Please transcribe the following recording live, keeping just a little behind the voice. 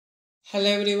Hello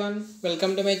everyone,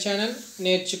 welcome to my channel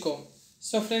Nerchuko.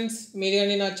 So friends, మీరు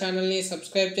కానీ నా ఛానల్ని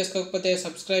సబ్స్క్రైబ్ చేసుకోకపోతే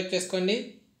సబ్స్క్రైబ్ చేసుకోండి.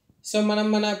 సో మనం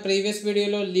మన ప్రీవియస్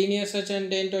వీడియోలో లీనియర్ సెర్చ్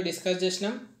అంటే ఏంటో డిస్కస్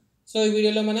చేసినాం. సో ఈ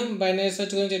వీడియోలో మనం బైనరీ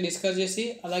సెర్చ్ గురించి డిస్కస్ చేసి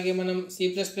అలాగే మనం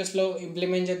C++లో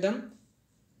ఇంప్లిమెంట్ చేద్దాం.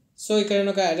 సో ఇక్కడ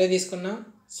నేను ఒక అరే తీసుకున్నా.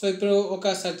 సో ఇప్పుడు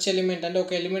ఒక సెర్చ్ ఎలిమెంట్ అంటే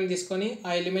ఒక ఎలిమెంట్ తీసుకొని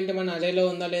ఆ ఎలిమెంట్ మన అరేలో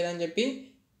ఉందా లేదా అని చెప్పి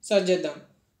సెర్చ్ చేద్దాం.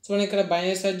 సో మనం ఇక్కడ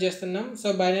బైనరీ సెర్చ్ చేస్తున్నాం. So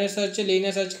binary search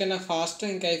linear search కన్నా ఫాస్ట్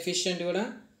ఇంకా ఎఫిషియెంట్ కూడా.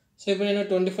 సో ఇప్పుడు నేను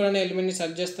 24 అనే ఎలిమెంట్ని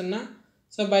సెర్చ్ చేస్తున్నా.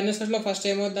 సో బైనరీ సెర్చ్లో ఫస్ట్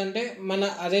ఏమవుతుందంటే మన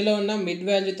అరేలో ఉన్న మిడ్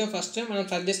వాల్యూతో ఫస్ట్ మనం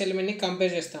సెర్చ్ చేసే ఎలిమెంట్ని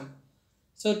కంపేర్ చేస్తాం.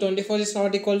 So 24 is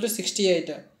not equal to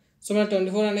 68. So మన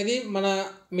 24 అనేది మన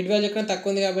మిడ్ వాల్యూ కన్నా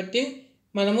తక్కువ ఉంది కాబట్టి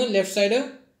మనము లెఫ్ట్ సైడ్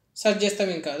సెర్చ్ చేస్తాం,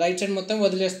 ఇంకా రైట్ సైడ్ మొత్తం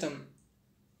వదిలేస్తాం,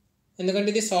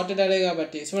 ఎందుకంటే ఇది సార్టెడ్ అరే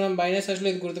కాబట్టి. సో మనం బైనరీ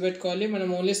సెర్చ్లో ఇది గుర్తుపెట్టుకోవాలి, మనం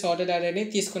ఓన్లీ సార్టెడ్ అరేని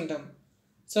తీసుకుంటాం.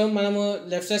 సో మనము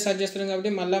లెఫ్ట్ సైడ్ సెర్చ్ చేస్తున్నాం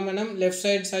కాబట్టి మళ్ళీ మనం లెఫ్ట్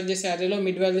సైడ్ సెర్చ్ చేసే అరేలో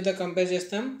మిడ్ వాల్యూతో కంపేర్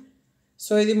చేస్తాం.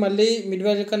 సో ఇది మళ్ళీ మిడ్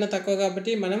వాల్యూ కన్నా తక్కువ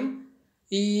కాబట్టి మనం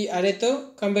ఈ అరేతో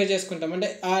కంపేర్ చేసుకుంటాం, అంటే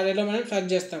ఆ అరేలో మనం సెర్చ్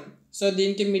చేస్తాం. సో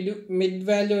దీనికి మిడ్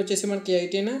వాల్యూ వచ్చేసి మనకి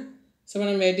 18. సో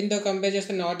మనం 18తో కంపేర్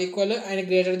చేస్తే not equal and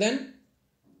greater than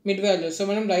mid value. So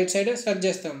మనం రైట్ సైడ్ సెర్చ్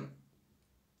చేస్తాం.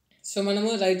 సో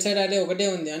మనము రైట్ సైడ్ అరే ఒకటే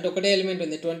ఉంది, అంటే ఒకటే ఎలిమెంట్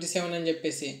ఉంది 27 అని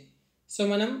చెప్పేసి. సో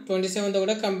మనం 27తో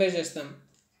కూడా కంపేర్ చేస్తాం.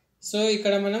 సో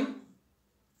ఇక్కడ మనం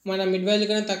మన మిడ్ వాల్యూ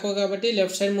కన్నా తక్కువ కాబట్టి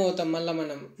లెఫ్ట్ సైడ్ మూవ్ అవుతాం మళ్ళీ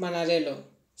మనం మన అరేలో.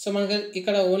 సో మనకి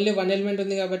ఇక్కడ ఓన్లీ 1 ఎలిమెంట్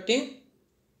ఉంది కాబట్టి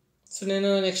సో నేను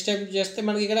నెక్స్ట్ స్టెప్ చేస్తే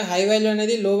మనకి ఇక్కడ హై వాల్యూ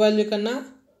అనేది లో వాల్యూ కన్నా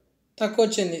తక్కువ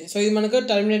వచ్చింది. సో ఇది మనకు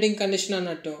టర్మినేటింగ్ కండిషన్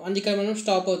అన్నట్టు, అందుకే ఇక్కడ మనం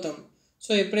స్టాప్ అవుతాం.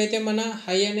 సో ఎప్పుడైతే మన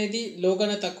హై అనేది లో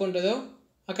కన్నా తక్కువ ఉంటుందో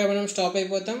అక్కడ మనం స్టాప్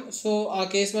అయిపోతాం. సో ఆ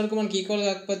కేసు వరకు మనకి ఈక్వల్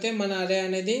కాకపోతే మన అరే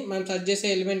అనేది మనం సెర్చ్ చేసే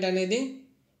ఎలిమెంట్ అనేది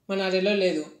మన అరేలో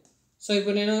లేదు. సో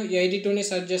ఇప్పుడు నేను 82ని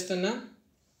సెర్చ్ చేస్తున్నా.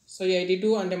 సో 82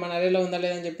 అంటే మన అరేలో ఉందా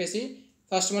లేదని చెప్పేసి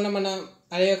ఫస్ట్ మనం మన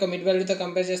అరే యొక్క మిడ్ వాల్యూతో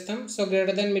కంపేర్ చేస్తాం. So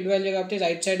greater than mid value కాబట్టి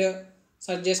రైట్ సైడ్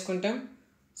సెర్చ్ చేసుకుంటాం.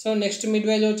 సో నెక్స్ట్ మిడ్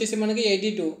వాల్యూ వచ్చేసి మనకి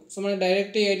 82. సో మనకి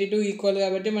డైరెక్ట్ 82 ఈక్వల్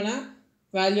కాబట్టి మన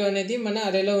వాల్యూ అనేది మన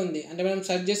అరేలో ఉంది, అంటే మనం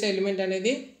సెర్చ్ చేసే ఎలిమెంట్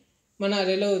అనేది మన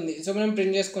అరేలో ఉంది. సో మనం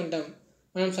ప్రింట్ చేసుకుంటాం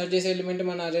మనం సెర్చ్ చేసే ఎలిమెంట్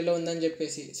మన అరేలో ఉందని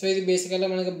చెప్పేసి. సో ఇది బేసికల్గా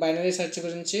మనకి బైనరీ సెర్చ్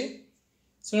గురించి.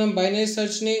 సో మనం బైనరీ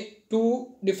సెర్చ్ని 2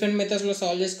 డిఫరెంట్ మెథడ్స్లో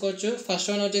సాల్వ్ చేసుకోవచ్చు. ఫస్ట్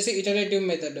వన్ వచ్చేసి iterative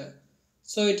method.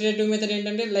 So iterative method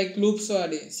ఏంటంటే లైక్ లూప్స్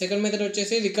వాడి. సెకండ్ మెథడ్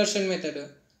వచ్చేసి రికర్షన్ మెథడ్.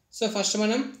 సో ఫస్ట్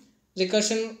మనం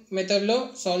రికర్షన్ మెథడ్లో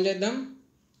సాల్వ్ చేద్దాం.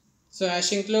 So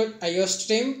hash include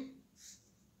iostream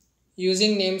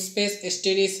using name space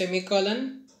std semicolon.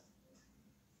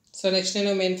 So next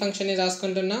నేను main ఫంక్షన్ని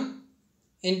రాసుకుంటున్నా.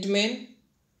 int main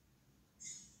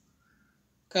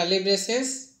curly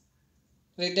braces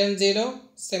return 0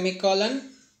 semicolon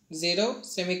 0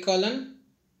 semicolon.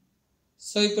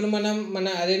 So ఇప్పుడు మనం మన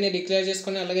అరేని డిక్లేర్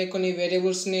చేసుకొని అలాగే కొన్ని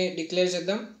వేరియబుల్స్ని డిక్లేర్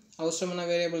చేద్దాం, అవసరం ఉన్న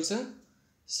వేరియబుల్స్.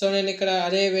 సో నేను ఇక్కడ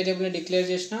అరే వేరియబుల్ని డిక్లేర్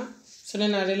చేసిన. సో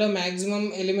నేను అరేలో మ్యాక్సిమం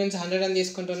ఎలిమెంట్స్ 100 అని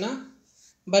తీసుకుంటున్నా,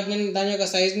 బట్ నేను దాని యొక్క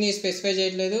సైజ్ని స్పెసిఫై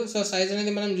చేయట్లేదు. సో సైజ్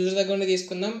అనేది మనం యూజర్ దగ్గర నుండి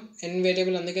తీసుకుందాం, n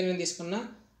వేరియబుల్ అందుకే నేను తీసుకున్నా.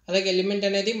 అలాగే ఎలిమెంట్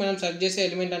అనేది మనం సెర్చ్ చేసే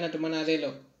ఎలిమెంట్ అన్నట్టు మన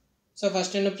అరేలో. సో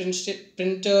ఫస్ట్ నేను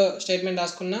ప్రింట్ స్టేట్మెంట్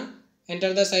రాసుకున్నా,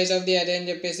 enter the size of the అరే అని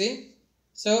చెప్పేసి.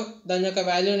 సో దాని యొక్క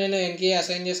వాల్యూ నేను nకి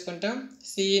అసైన్ చేసుకుంటాం,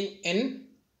 cin.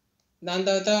 దాని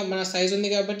తర్వాత మన సైజ్ ఉంది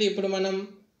కాబట్టి ఇప్పుడు మనం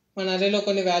మన అరేలో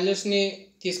కొన్ని వాల్యూస్ని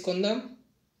తీసుకుందాం.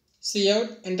 cout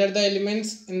enter the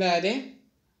elements in the అరే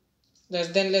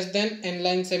less than n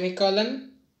line semicolon.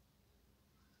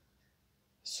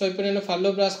 So ఇప్పుడు నేను for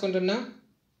loop రాసుకుంటున్నా.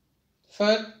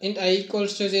 For int i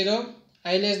equals to 0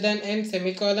 i less than n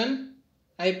semicolon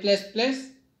i plus plus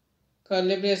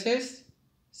curly braces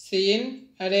cin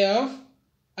array of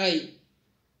i.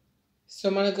 So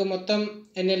మనకు మొత్తం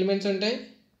n elements ఉంటాయి,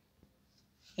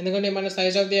 ఎందుకంటే మన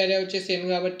size of the అరే వచ్చేసి n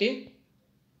కాబట్టి.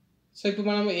 సో ఇప్పుడు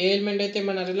మనం ఏ ఎలిమెంట్ అయితే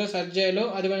మన అరేలో సెర్చ్ చేయాలో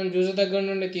అది మనం యూజర్ దగ్గర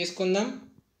నుండి తీసుకుందాం.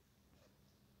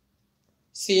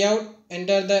 cout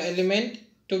enter the element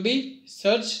to be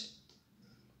search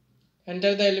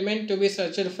enter the element to be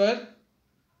searched for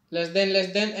less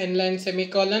than n line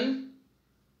semicolon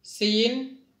cin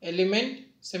element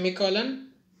semicolon.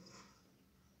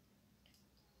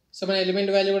 So మన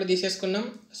ఎలిమెంట్ వాల్యూ కూడా తీసేసుకున్నాం.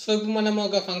 సో ఇప్పుడు మనం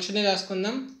ఒక ఫంక్షన్ని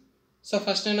రాసుకుందాం. సో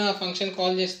ఫస్ట్ నేను ఆ ఫంక్షన్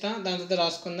కాల్ చేస్తా, దాని తర్వాత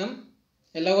రాసుకుందాం.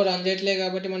 ఎలాగో రన్ చేయట్లేదు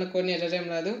కాబట్టి మనకు కొన్ని ఎర్రర్ ఏం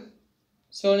రాదు.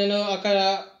 సో నేను అక్కడ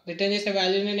రిటర్న్ చేసే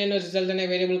వాల్యూని నేను రిజల్ట్ అనే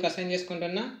వేరియబుల్కి అసైన్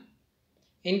చేసుకుంటున్నా.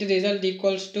 int result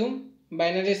equals to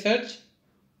binary search.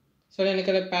 So నేను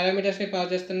ఇక్కడ పారామీటర్స్ని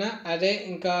పాస్ చేస్తున్నా, అరే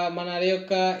ఇంకా మన అరే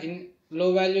యొక్క లో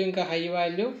వాల్యూ ఇంకా హై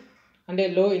వాల్యూ, అంటే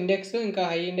లో ఇండెక్స్ ఇంకా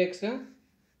హై ఇండెక్స్.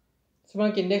 సో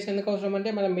మనకి ఇండెక్స్ ఎందుకు అవసరం అంటే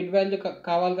మన మిడ్ వాల్యూ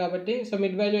కావాలి కాబట్టి. సో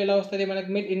మిడ్ వాల్యూ ఎలా వస్తుంది, మనకి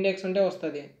మిడ్ ఇండెక్స్ ఉంటే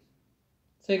వస్తుంది.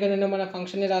 సో ఇక్కడ నేను మన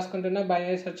ఫంక్షన్ని రాసుకుంటున్నా,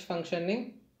 బైనరీ సెర్చ్ ఫంక్షన్ని.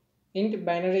 int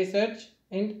binary search,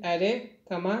 int array,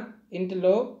 comma int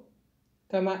low,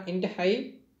 comma int high,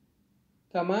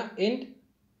 comma int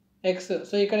x.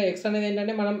 So ఇక్కడ x అనేది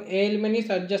ఏంటంటే మనం ఏ ఎలిమెంట్ని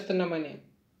సెర్చ్ చేస్తున్నామని.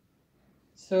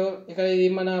 సో ఇక్కడ ఇది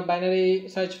మన బైనరీ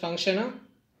సెర్చ్ ఫంక్షన్.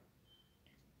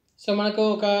 సో మనకు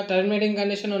ఒక టర్మినేటింగ్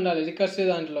కండిషన్ ఉండాలి రికర్సివ్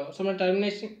దాంట్లో. సో మన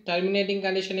టర్మినేటింగ్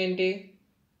కండిషన్ ఏంటి,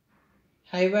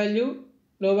 హై వాల్యూ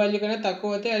లో వాల్యూ కన్నా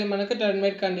తక్కువ అయితే అది మనకు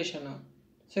టర్మినేట్ కండిషన్.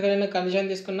 సో ఇక్కడ నేను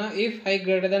కండిషన్ తీసుకున్నా, if high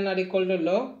greater than are equal to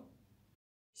లో.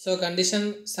 సో కండిషన్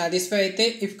సాటిస్ఫై అయితే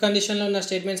ఇఫ్ కండిషన్లో ఉన్న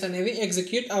స్టేట్మెంట్స్ అనేవి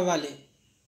ఎగ్జిక్యూట్ అవ్వాలి.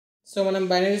 సో మనం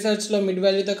బైనరీ సెర్చ్లో మిడ్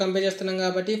వాల్యూతో కంపేర్ చేస్తున్నాం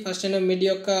కాబట్టి ఫస్ట్ నేను మిడ్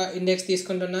యొక్క ఇండెక్స్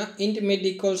తీసుకుంటున్నా. ఇంట్ మిడ్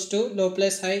ఈక్వల్స్ టు లో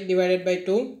plus high divided by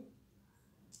 2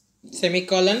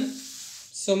 semicolon.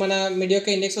 So మన మిడ్ యొక్క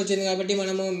ఇండెక్స్ వచ్చింది కాబట్టి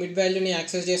మనము మిడ్ వాల్యూని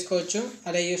యాక్సెస్ చేసుకోవచ్చు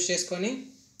అదే యూస్ చేసుకొని.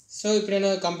 సో ఇప్పుడు నేను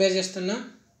కంపేర్ చేస్తున్నా,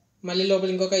 మళ్ళీ లోపల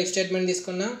ఇంకొక ఇఫ్ స్టేట్మెంట్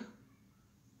తీసుకున్నా.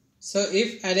 సో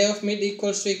ఇఫ్ అరే of mid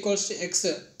equals to X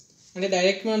అంటే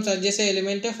డైరెక్ట్ మనం సెర్చ్ చేసే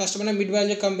ఎలిమెంట్ ఫస్ట్ మనం మిడ్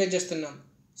వాల్యూ కంపేర్ చేస్తున్నాం.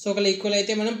 సో ఒకవేళ ఈక్వల్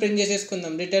అయితే మనం ప్రింట్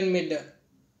చేసేసుకుందాం రిటర్న్ మిడ్.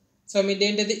 సో మిడ్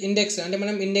ఏంటిది, ఇండెక్స్ అంటే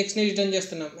మనం ఇండెక్స్ని రిటర్న్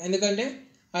చేస్తున్నాం ఎందుకంటే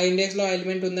ఆ ఇండెక్స్లో ఆ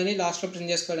ఎలిమెంట్ ఉందని లాస్ట్లో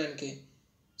ప్రింట్ చేసుకోవడానికి.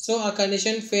 సో ఆ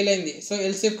కండిషన్ ఫెయిల్ అయింది. So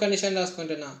else if condition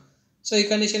రాసుకుంటున్నా. So ఈ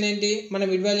కండిషన్ ఏంటి, మన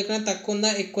మిడ్ వాల్యూ కన్నా తక్కువ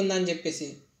ఉందా ఎక్కువ ఉందా అని చెప్పేసి.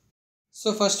 సో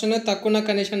ఫస్ట్ నేను తక్కువ ఉన్న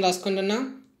కండిషన్ రాసుకుంటున్నా,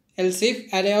 ఎల్స్ ఇఫ్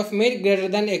అరే of mid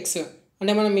greater than x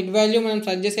అంటే మన మిడ్ వాల్యూ మనం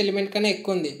సెర్చ్ చేసే ఎలిమెంట్ కన్నా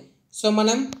ఎక్కువ ఉంది. సో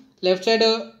మనం లెఫ్ట్ సైడ్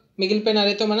మిగిలిపోయిన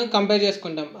అరేతో మనం కంపేర్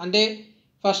చేసుకుంటాం అంటే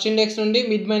ఫస్ట్ ఇండెక్స్ నుండి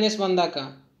మిడ్ -1 దాకా.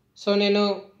 సో నేను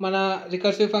మన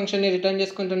రికర్సివ్ ఫంక్షన్ని రిటర్న్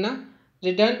చేసుకుంటున్నా,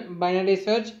 రిటర్న్ బైనరీ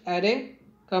సెర్చ్ అరే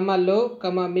కమా లో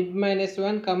కమా మిడ్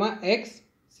 -1 కమా ఎక్స్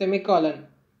సెమీకాలన్.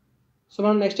 సో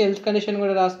మనం నెక్స్ట్ ఎల్స్ కండిషన్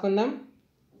కూడా రాసుకుందాం.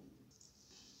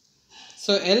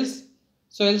 సో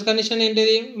ఎల్స్ కండిషన్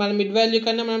ఏంటిది, మన మిడ్ వాల్యూ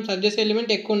కన్నా మనం సెర్చ్ చేసే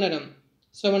ఎలిమెంట్ ఎక్కువ ఉండడం.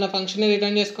 సో మన ఫంక్షన్ని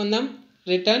రిటర్న్ చేసుకుందాం,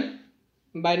 రిటర్న్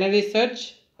బైనరీ సెర్చ్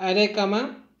అరే కమా.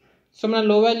 సో మన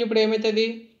లో వాల్యూ ఇప్పుడు ఏమవుతుంది,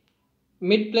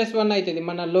 మిడ్ +1 అవుతుంది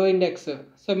మన లో ఇండెక్స్.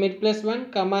 సో మిడ్ +1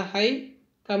 కమా హై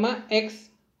కమా ఎక్స్.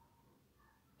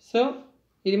 సో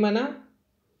ఇది మన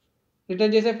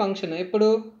రిటర్న్ చేసే ఫంక్షన్ ఎప్పుడు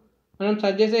మనం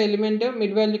సెర్చ్ చేసే ఎలిమెంట్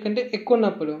మిడ్ వాల్యూ కంటే ఎక్కువ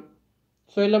ఉన్నప్పుడు.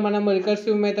 సో ఇలా మనం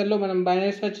రికర్సివ్ మెథడ్లో మనం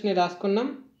బైనరీ సెర్చ్ని రాసుకున్నాం.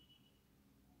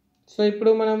 సో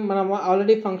ఇప్పుడు మనం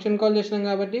ఆల్రెడీ ఫంక్షన్ కాల్ చేసినాం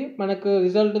కాబట్టి మనకు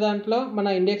రిజల్ట్ దాంట్లో మన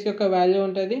ఇండెక్స్ యొక్క వాల్యూ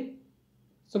ఉంటుంది.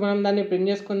 సో మనం దాన్ని ప్రింట్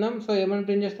చేసుకుందాం. సో ఏమైనా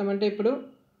ప్రింట్ చేస్తామంటే ఇప్పుడు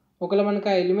ఒకవేళ మనకు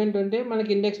ఆ ఎలిమెంట్ ఉంటే మనకి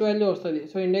ఇండెక్స్ వాల్యూ వస్తుంది.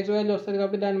 సో ఇండెక్స్ వాల్యూ వస్తుంది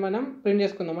కాబట్టి దాన్ని మనం ప్రింట్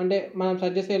చేసుకుందాం అంటే మనం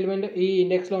సెర్చ్ చేసే ఎలిమెంట్ ఈ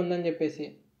ఇండెక్స్లో ఉందని చెప్పేసి.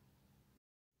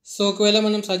 సో ఒకవేళ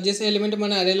మనం సెర్చ్ చేసే ఎలిమెంట్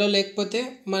మన అరేలో లేకపోతే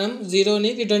మనం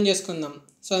 0ని రిటర్న్ చేసుకుందాం.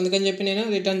 సో అందుకని చెప్పి నేను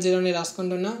రిటర్న్ 0ని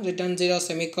రాసుకుంటున్నా, రిటర్న్ 0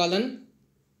 సెమీకాలన్.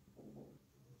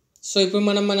 సో ఇప్పుడు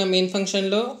మనం మన మెయిన్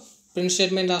ఫంక్షన్లో print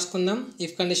statement రాసుకుందాం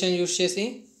if condition use చేసి.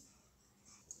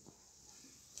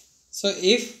 So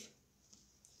if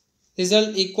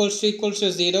result equals to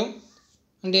 0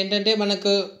 అంటే ఏంటంటే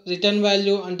మనకు రిటర్న్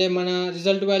వాల్యూ అంటే మన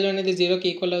రిజల్ట్ వాల్యూ అనేది 0కి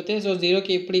ఈక్వల్ అవుతాయి. సో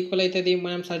 0కి ఎప్పుడు ఈక్వల్ అవుతుంది,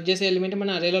 మనం సెర్చ్ చేసే ఎలిమెంట్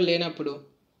మన అరేలో లేనప్పుడు.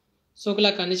 సో ఒకలా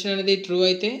కండిషన్ అనేది ట్రూ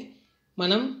అయితే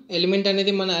మనం ఎలిమెంట్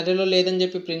అనేది మన అరేలో లేదని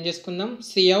చెప్పి ప్రింట్ చేసుకుందాం.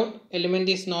 Cout element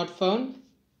is not found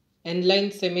end line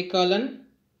semicolon.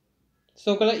 So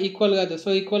ఒకలా ఈక్వల్ కాదు. సో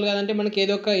ఈక్వల్ కాదంటే మనకి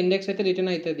ఏదో ఒక ఇండెక్స్ అయితే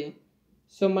రిటర్న్ అవుతుంది.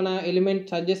 సో మన ఎలిమెంట్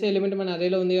సెర్చ్ చేసే ఎలిమెంట్ మన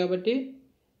అరేలో ఉంది కాబట్టి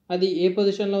అది ఏ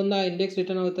పొజిషన్లో ఉందో ఆ ఇండెక్స్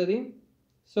రిటర్న్ అవుతుంది.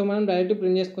 సో మనం డైరెక్ట్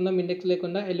ప్రింట్ చేసుకుందాం ఇండెక్స్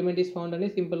లేకుండా ఎలిమెంట్ ఈస్ ఫౌండ్ అని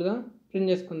సింపుల్గా ప్రింట్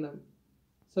చేసుకుందాం.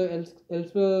 So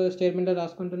else స్టేట్మెంట్లో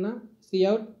రాసుకుంటున్నా,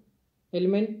 cout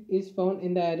element is found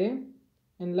in the అరే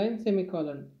ఎండ్ లైన్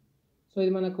సెమీకాలన్. సో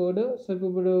ఇది మన కోడ్. సో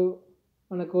ఇప్పుడు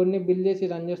మన కోడ్ని బిల్డ్ చేసి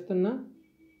రన్ చేస్తున్నా.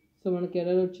 సో మనకి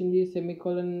ఎర్రర్ వచ్చింది,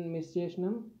 సెమీకాలన్ మిస్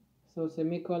చేసినాం. So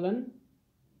semicolon.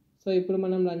 సో ఇప్పుడు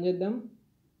మనం రన్ చేద్దాం.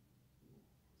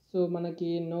 సో మనకి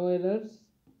నో ఎర్రర్స్.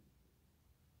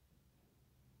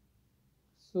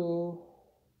 సో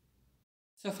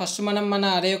ఫస్ట్ మనం మన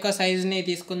అరే యొక్క సైజ్ని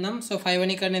తీసుకుందాం. సో 5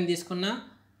 అని ఇక్కడ నేను తీసుకున్నా.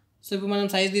 సో ఇప్పుడు మనం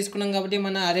సైజ్ తీసుకున్నాం కాబట్టి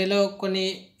మన అరేలో కొన్ని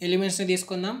ఎలిమెంట్స్ని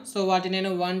తీసుకుందాం. సో వాటి నేను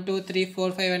 1 2 3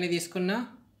 4 5 అని తీసుకున్నా.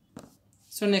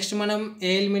 సో నెక్స్ట్ మనం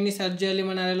ఏ ఎలిమెంట్ని సెర్చ్ చేయాలి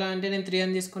మన అరేలో అంటే నేను 3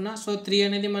 అని తీసుకున్నా. సో 3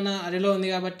 అనేది మన అరేలో ఉంది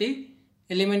కాబట్టి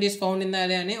element is found in the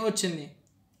అరే అని వచ్చింది.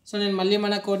 సో నేను మళ్ళీ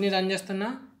మన కోడ్ని రన్ చేస్తున్నా.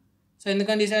 సో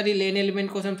ఎందుకంటే ఈసారి లేని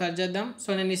ఎలిమెంట్ కోసం సెర్చ్ చేద్దాం. సో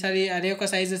నేను ఈసారి అరే యొక్క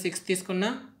సైజ్ 6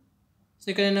 తీసుకున్నా. సో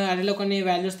ఇక్కడ నేను అరేలో కొన్ని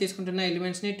వాల్యూస్ తీసుకుంటున్నా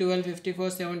ఎలిమెంట్స్ని 12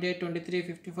 54 78 23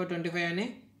 54 25 అని.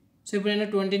 సో ఇప్పుడు నేను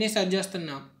 20ని సెర్చ్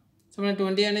చేస్తున్నా. సో మన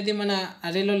 20 అనేది మన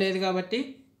అరేలో లేదు కాబట్టి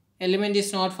ఎలిమెంట్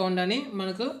ఈస్ నాట్ ఫౌండ్ అని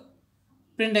మనకు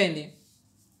ప్రింట్ అయింది.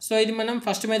 సో ఇది మనం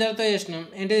ఫస్ట్ మెథడ్తో చేసినాం.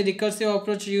 ఏంటిది రికర్సివ్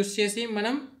అప్రోచ్ యూస్ చేసి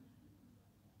మనం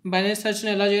బైనరీ సెర్చ్ని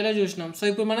ఎలా చేయాలో చూసినాం. సో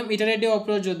ఇప్పుడు మనం ఇటరేటివ్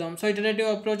అప్రోచ్ చూద్దాం. సో ఇటరేటివ్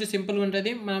అప్రోచ్ సింపుల్గా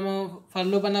ఉంటుంది. మనము ఫర్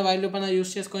లూప్ అన్న వైల్ లూప్ అన్న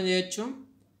యూస్ చేసుకొని చేయొచ్చు.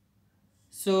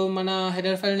 సో మన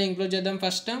హెడర్ ఫైల్ని ఇంక్లూడ్ చేద్దాం.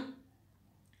 First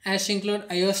hash include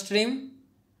iostream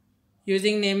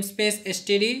using namespace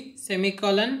std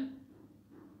semicolon.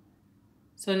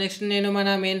 So next నేను మన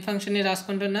మెయిన్ ఫంక్షన్ని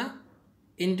రాసుకుంటున్నా.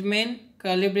 int main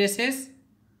curly braces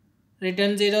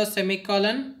return 0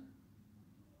 semicolon.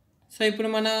 So ఇప్పుడు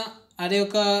మన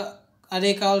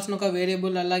అరే కావాల్సిన ఒక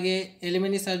వేరియబుల్, అలాగే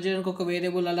ఎలిమెంట్ని సెర్చ్ చేయడానికి ఒక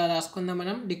వేరియబుల్ అలా రాసుకుందాం.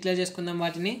 మనం డిక్లేర్ చేసుకుందాం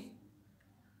వాటిని.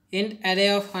 int array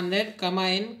of 100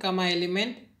 n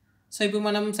element. So ఇప్పుడు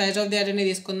మనం సైజ్ ఆఫ్ ది అరేని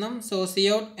తీసుకుందాం. So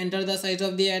cout enter the size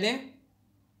of the అరే.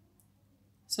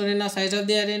 సో నేను ఆ సైజ్ ఆఫ్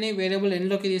ది అరేని వేరియబుల్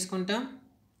nలోకి తీసుకుంటాం.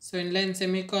 So inline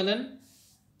semicolon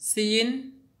cin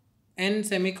n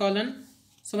semicolon.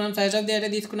 So మనం సైజ్ ఆఫ్ ది అరే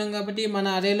తీసుకున్నాం కాబట్టి మన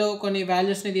అరేలో కొన్ని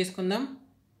వాల్యూస్ని తీసుకుందాం.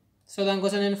 సో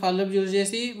దానికోసం నేను ఫర్ లూప్ యూజ్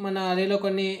చేసి మన అరేలో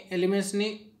కొన్ని ఎలిమెంట్స్ని,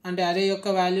 అంటే అరే యొక్క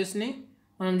వాల్యూస్ని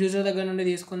మనం యూజర్ దగ్గర నుండి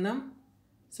తీసుకుందాం.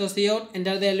 So cout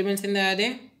enter the elements in the అరే.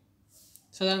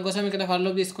 సో దానికోసం ఇక్కడ ఫర్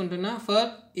లూప్ తీసుకుంటున్నా. For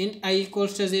int I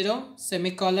equals to 0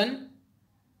 semicolon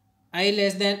I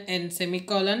less than n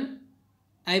semicolon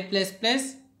I plus plus.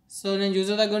 So నేను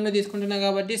యూజర్ దగ్గర నుండి తీసుకుంటున్నా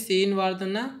కాబట్టి cin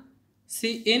వాడుతున్నా.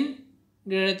 cin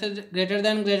గ్రేటర్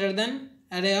దెన్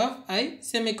అరే ఆఫ్ I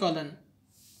సెమీకాలన్.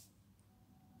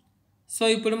 సో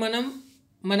ఇప్పుడు మనం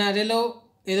మన అరేలో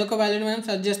ఏదో ఒక వాల్యూని మనం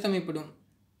సెర్చ్ చేస్తాం. ఇప్పుడు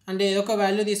అంటే ఏదో ఒక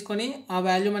వాల్యూ తీసుకొని ఆ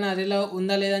వాల్యూ మన అరేలో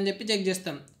ఉందా లేదా అని చెప్పి చెక్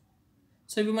చేస్తాం.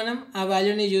 సో ఇప్పుడు మనం ఆ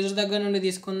వాల్యూని యూజర్ దగ్గర నుండి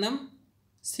తీసుకుందాం.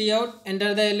 cout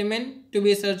enter the element to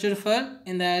be searched for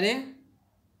in the అరే.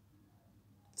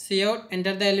 cout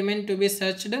enter the element to be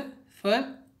searched for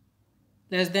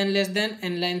less than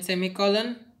nline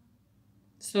semicolon.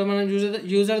 So మనం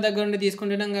యూజర్ దగ్గర నుండి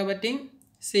తీసుకుంటున్నాం కాబట్టి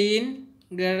cin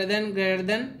greater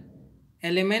than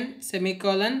element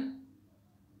semicolon.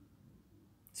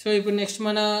 So ఇప్పుడు నెక్స్ట్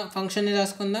మన ఫంక్షన్ని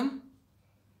రాసుకుందాం.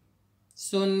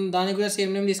 So దానికి కూడా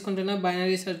సేమ్ నేమ్ తీసుకుంటున్నా,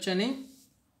 బైనరీ సెర్చ్ అని.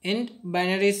 int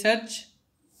binary search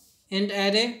int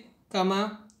array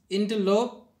int low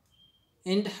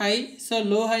int high. So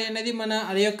లో హై అనేది మన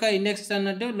అరే యొక్క ఇండెక్స్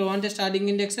అన్నట్టు. లో అంటే స్టార్టింగ్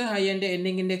ఇండెక్స్, హై అంటే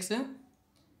ending index.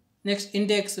 Next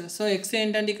int x. So x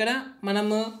ఏంటంటే ఇక్కడ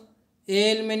మనము ఏ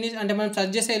ఎలిమెంట్ని, అంటే మనం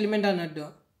సెర్చ్ చేసే ఎలిమెంట్ అన్నట్టు.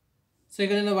 సో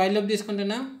ఇక్కడ నేను వైల్ లూప్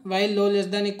తీసుకుంటున్నా. వైల్ లో less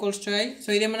than equals to i. So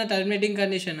ఇదే మన టర్మినేటింగ్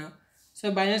కండిషన్. సో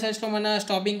బైనరీ సెర్చ్లో మన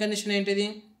స్టాపింగ్ కండిషన్ ఏంటిది?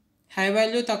 హై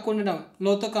వాల్యూ తక్కువ ఉండడం,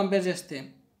 లోతో కంపేర్ చేస్తే.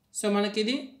 సో మనకి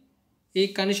ఇది ఈ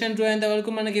కండిషన్ ట్రూ అయ్యేంత వరకు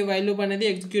మనకి వైల్ లూప్ అనేది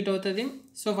ఎగ్జిక్యూట్ అవుతుంది.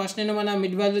 సో ఫస్ట్ నేను మన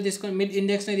మిడ్ వాల్యూ మిడ్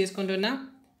ఇండెక్స్ని తీసుకుంటున్నా.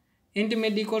 int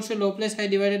mid ఈక్వల్స్ టు లో plus high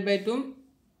divided by 2.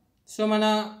 So మన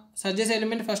సెర్చ్ చేసే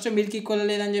ఎలిమెంట్ ఫస్ట్ మిడ్కి ఈక్వల్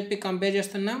లేదని చెప్పి కంపేర్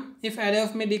చేస్తున్నాం. ఇఫ్ అరే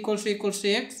of mid equals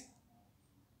to x.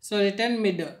 So return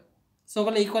mid. So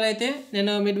ఒకవేళ ఈక్వల్ అయితే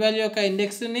నేను మిడ్ వాల్యూ యొక్క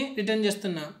ఇండెక్స్ని రిటర్న్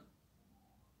చేస్తున్నా.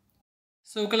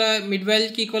 సో ఒకవేళ మిడ్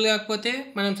వాల్యూకి ఈక్వల్ కాకపోతే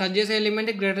మనం సెర్చ్ చేసే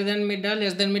element greater than mid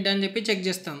less than mid అని చెప్పి చెక్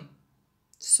చేస్తాం.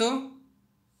 సో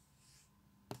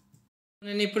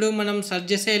నేను ఇప్పుడు మనం సెర్చ్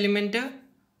చేసే ఎలిమెంట్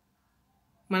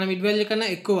మన మిడ్ వాల్యూ కన్నా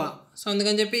ఎక్కువ. సో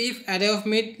అందుకని చెప్పి ఇఫ్ అరే of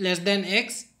mid less than x.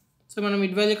 So మనం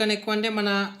మిడ్ వాల్యూ కన్నా ఎక్కువ అంటే మన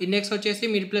ఇండెక్స్ వచ్చేసి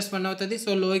మిడ్ ప్లస్ 1 అవుతుంది.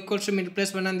 సో లో ఈక్వల్స్ టు మిడ్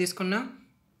ప్లస్ 1 అని తీసుకున్నాం.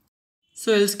 సో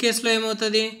ఎల్స్ కేస్లో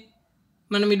ఏమవుతుంది?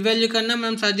 మన మిడ్ వాల్యూ కన్నా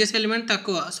మనం సెర్చ్ చేసే ఎలిమెంట్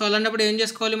తక్కువ. సో అలాంటప్పుడు ఏం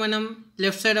చేసుకోవాలి? మనం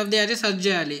లెఫ్ట్ సైడ్ ఆఫ్ ది అరే సెర్చ్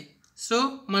చేయాలి. సో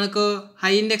మనకు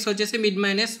హై ఇండెక్స్ వచ్చేసి మిడ్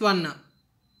 -1.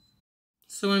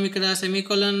 సో మనం ఇక్కడ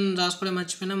సెమీకోలన్ రాసుకోవడం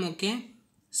మర్చిపోయినాం. ఓకే.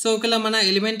 సో ఒకవేళ మన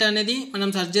ఎలిమెంట్ అనేది, మనం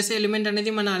సెర్చ్ చేసే ఎలిమెంట్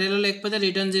అనేది మన అరేలో లేకపోతే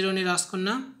రిటర్న్ 0ని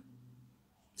రాసుకున్నాం.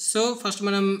 సో ఫస్ట్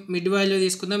మనం మిడ్ వాల్యూ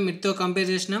తీసుకుందాం. మిడ్తో కంపేర్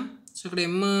చేసినాం. సో ఇక్కడ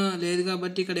m లేదు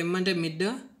కాబట్టి ఇక్కడ m అంటే మిడ్.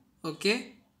 ఓకే.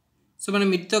 సో మనం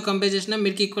మిడ్తో కంపేర్ చేసినాం.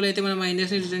 మిడ్కి ఈక్వల్ అయితే మనం ఆ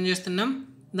ఇండెక్స్ని రిటర్న్ చేస్తున్నాం.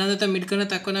 దాని తర్వాత మిడ్ కన్నా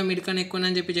తక్కువ, మిడ్ కన్నా ఎక్కువ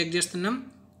అని చెప్పి చెక్ చేస్తున్నాం.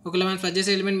 ఒకవేళ మనం సెర్చ్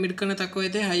చేసే ఎలిమెంట్ మిడ్ కన్నా తక్కువ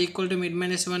అయితే high equal to mid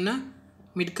 -1,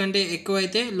 mid కంటే ఎక్కువ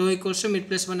అయితే లో ఈక్వల్స్ టు మిడ్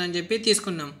ప్లస్ 1 అని చెప్పి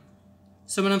తీసుకున్నాం.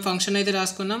 సో మనం ఫంక్షన్ అయితే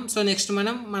రాసుకున్నాం. సో నెక్స్ట్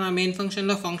మనం మన మెయిన్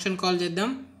ఫంక్షన్లో ఫంక్షన్ కాల్ చేద్దాం.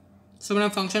 సో మనం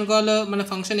మన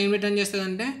ఫంక్షన్ ఏం రిటర్న్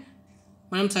చేస్తుందంటే,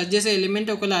 మనం సెర్చ్ చేసే ఎలిమెంట్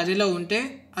ఒకవేళ అరేలో ఉంటే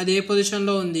అది ఏ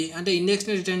పొజిషన్లో ఉంది అంటే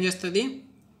ఇండెక్స్ని రిటర్న్ చేస్తుంది.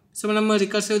 సో మనం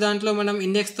రికర్సివ్ దాంట్లో మనం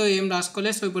ఇండెక్స్తో ఏం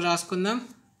రాసుకోలేదు. సో ఇప్పుడు రాసుకుందాం.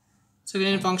 సో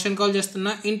నేను ఫంక్షన్ కాల్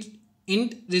చేస్తున్నా.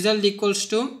 int result equals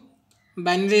to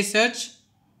binary search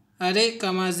అరే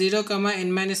 0,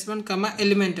 n-1,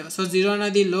 ఎలిమెంట్. సో 0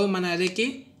 అనేది లో మన అరేకి,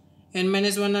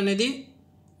 n-1 అనేది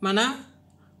మన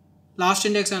లాస్ట్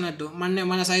ఇండెక్స్ అన్నట్టు.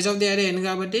 మన సైజ్ ఆఫ్ ది అరే n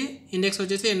కాబట్టి ఇండెక్స్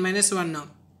వచ్చేసి n-1.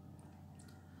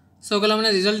 సో ఒకవేళ మన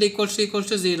రిజల్ట్ ఈక్వల్స్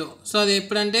టు 0. సో అది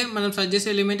ఎప్పుడంటే మనం సెర్చ్ చేసే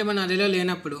ఎలిమెంట్ మన అరేలో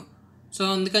లేనప్పుడు. సో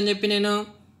అందుకని చెప్పి నేను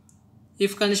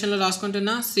ఇఫ్ కండిషన్లో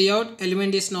రాసుకుంటున్నా. cout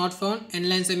element is not found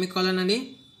nline semicolon అని.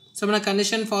 సో మన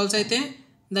కండిషన్ ఫాల్స్ అయితే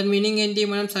దాని మీనింగ్ ఏంటి?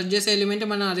 మనం సెర్చ్ చేసే ఎలిమెంట్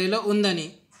మన అరేలో ఉందని.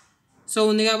 సో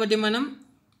ఉంది కాబట్టి మనం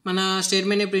మన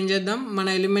స్టేట్మెంట్ని ప్రింట్ చేద్దాం. మన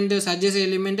ఎలిమెంట్ సెర్చ్ చేసే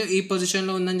ఎలిమెంట్ ఈ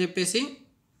పొజిషన్లో ఉందని చెప్పేసి.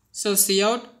 So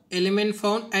cout element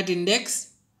found at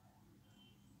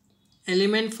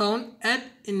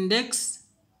index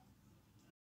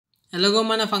ఎలాగో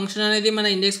మన ఫంక్షన్ అనేది మన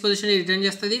ఇండెక్స్ పొజిషన్ రిటర్న్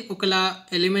చేస్తుంది ఒకలా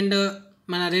ఎలిమెంట్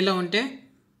మన అరేలో ఉంటే.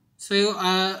 సో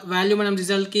ఆ వాల్యూ మనం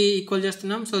రిజల్ట్కి ఈక్వల్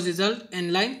చేస్తున్నాం. So result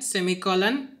n-line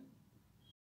semicolon.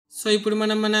 So ఇప్పుడు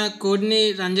మనం మన కోడ్ని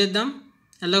రన్ చేద్దాం.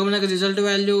 ఎలాగో మనకు రిజల్ట్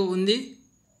వాల్యూ ఉంది.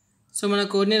 సో మన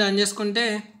కోడ్ని రన్ చేసుకుంటే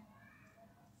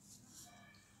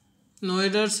నో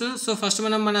ఎర్రర్స్. సో ఫస్ట్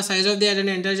మనం మన సైజ్ ఆఫ్ ది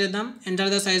అరేని ఎంటర్ చేద్దాం.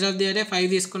 Enter the size of the అరే 5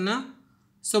 తీసుకున్నా.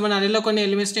 సో మన అరేలో కొన్ని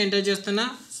ఎలిమెంట్స్ని ఎంటర్ చేస్తున్నా.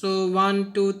 సో 1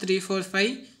 2 3 4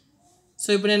 5. సో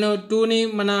ఇప్పుడు నేను 2ని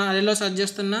మన అరేలో సెర్చ్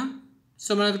చేస్తున్నా.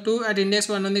 సో మనకు 2 at index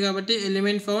 1 ఉంది కాబట్టి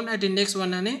ఎలిమెంట్ ఫౌండ్ at index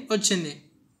 1 అని వచ్చింది.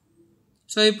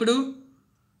 సో ఇప్పుడు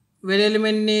వేరే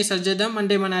ఎలిమెంట్ని సెర్చ్ చేద్దాం,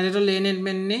 అంటే మన అరేలో లేని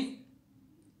ఎలిమెంట్ని.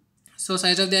 సో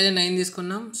సైజ్ ఆఫ్ ది అరే 9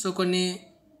 తీసుకున్నాం. సో కొన్ని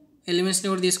ఎలిమెంట్స్ని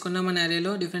కూడా తీసుకున్నాం మన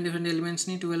అరేలో, డిఫరెంట్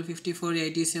ఎలిమెంట్స్ని 12 54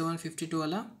 87 52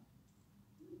 అలా.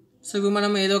 సో ఇప్పుడు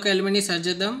మనం ఏదో ఒక ఎలిమెంట్ని సెర్చ్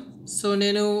చేద్దాం. సో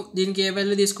నేను దీనికి ఏ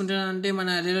వాల్యూ తీసుకుంటున్నాను అంటే మన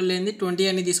అరేలో లేనిది 20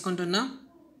 అని తీసుకుంటున్నా.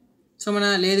 సో మన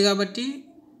లేదు కాబట్టి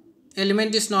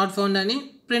ఎలిమెంట్ ఈస్ నాట్ ఫౌండ్ అని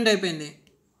ప్రింట్ అయిపోయింది.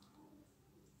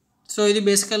 సో ఇది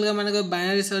బేసికల్గా మనకు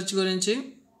బైనరీ సెర్చ్ గురించి.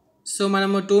 సో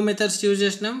మనము 2 మెథడ్స్ యూజ్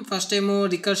చేసినాం. ఫస్ట్ ఏమో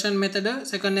రికర్షన్ మెథడ్,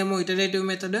 సెకండ్ ఏమో ఇటరేటివ్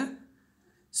మెథడ్.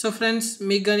 సో ఫ్రెండ్స్,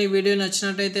 మీకు కానీ వీడియో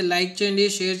నచ్చినట్టయితే లైక్ చేయండి,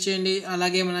 షేర్ చేయండి,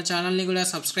 అలాగే మన ఛానల్ని కూడా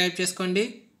సబ్స్క్రైబ్ చేసుకోండి.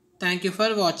 Thank you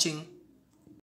for watching.